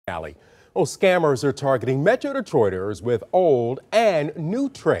Valley. Well, scammers are targeting Metro Detroiters with old and new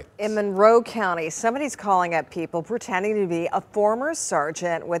tricks. In Monroe County, somebody's calling up people pretending to be a former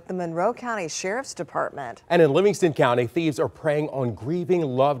sergeant with the Monroe County Sheriff's Department. And in Livingston County, thieves are preying on grieving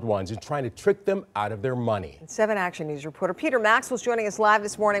loved ones and trying to trick them out of their money. 7 Action News reporter Peter Maxwell's joining us live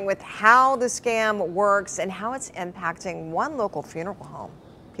this morning with how the scam works and how it's impacting one local funeral home.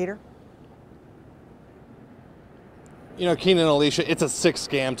 Peter? You know, Keenan and Alicia, it's a sick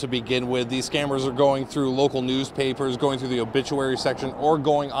scam to begin with. These scammers are going through local newspapers, going through the obituary section, or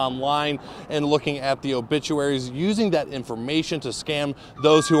going online and looking at the obituaries, using that information to scam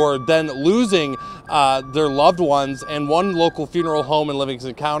those who are then losing their loved ones. And one local funeral home in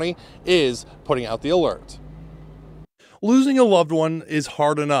Livingston County is putting out the alert. Losing a loved one is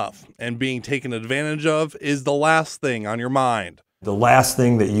hard enough, and being taken advantage of is the last thing on your mind. The last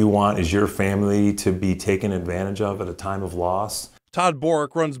thing that you want is your family to be taken advantage of at a time of loss. Todd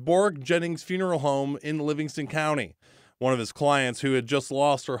Borick runs Borick Jennings Funeral Home in Livingston County. One of his clients who had just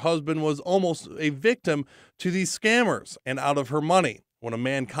lost her husband was almost a victim to these scammers and out of her money when a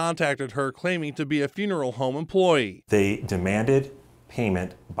man contacted her claiming to be a funeral home employee. They demanded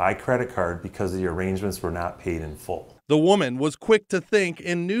payment by credit card because the arrangements were not paid in full. The woman was quick to think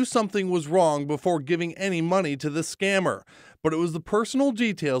and knew something was wrong before giving any money to the scammer. But it was the personal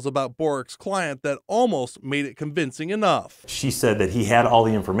details about Borick's client that almost made it convincing enough. She said that he had all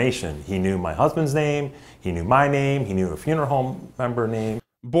the information. He knew my husband's name, he knew my name, he knew a funeral home member name.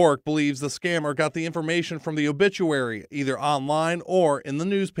 Borick believes the scammer got the information from the obituary, either online or in the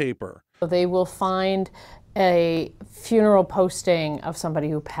newspaper. They will find a funeral posting of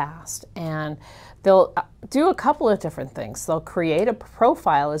somebody who passed, and they'll do a couple of different things. They'll create a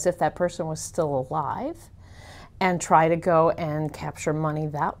profile as if that person was still alive and try to go and capture money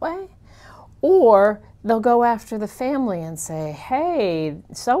that way. Or they'll go after the family and say, hey,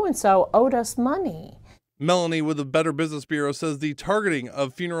 so-and-so owed us money. Melanie with the Better Business Bureau says the targeting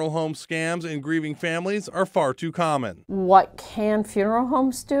of funeral home scams and grieving families are far too common. What can funeral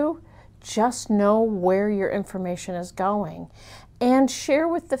homes do? Just know where your information is going and share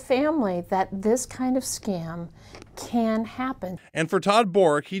with the family that this kind of scam can happen. And for Todd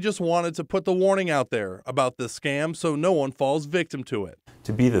Borick, he just wanted to put the warning out there about this scam so no one falls victim to it.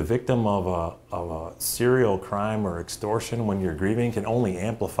 To be the victim of a serial crime or extortion when you're grieving can only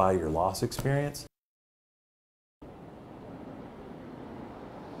amplify your loss experience.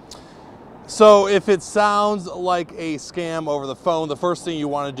 So if it sounds like a scam over the phone, the first thing you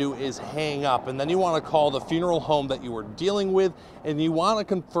want to do is hang up, and then you want to call the funeral home that you were dealing with, and you want to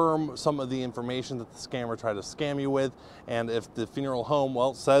confirm some of the information that the scammer tried to scam you with. And if the funeral home,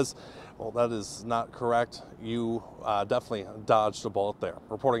 well, says, well, that is not correct, you definitely dodged a bullet there.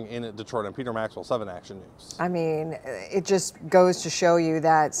 Reporting in Detroit, I'm Peter Maxwell, 7 Action News. I mean, it just goes to show you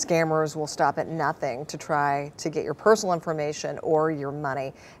that scammers will stop at nothing to try to get your personal information or your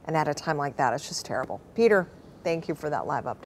money. And at a time like that, it's just terrible. Peter, thank you for that live update.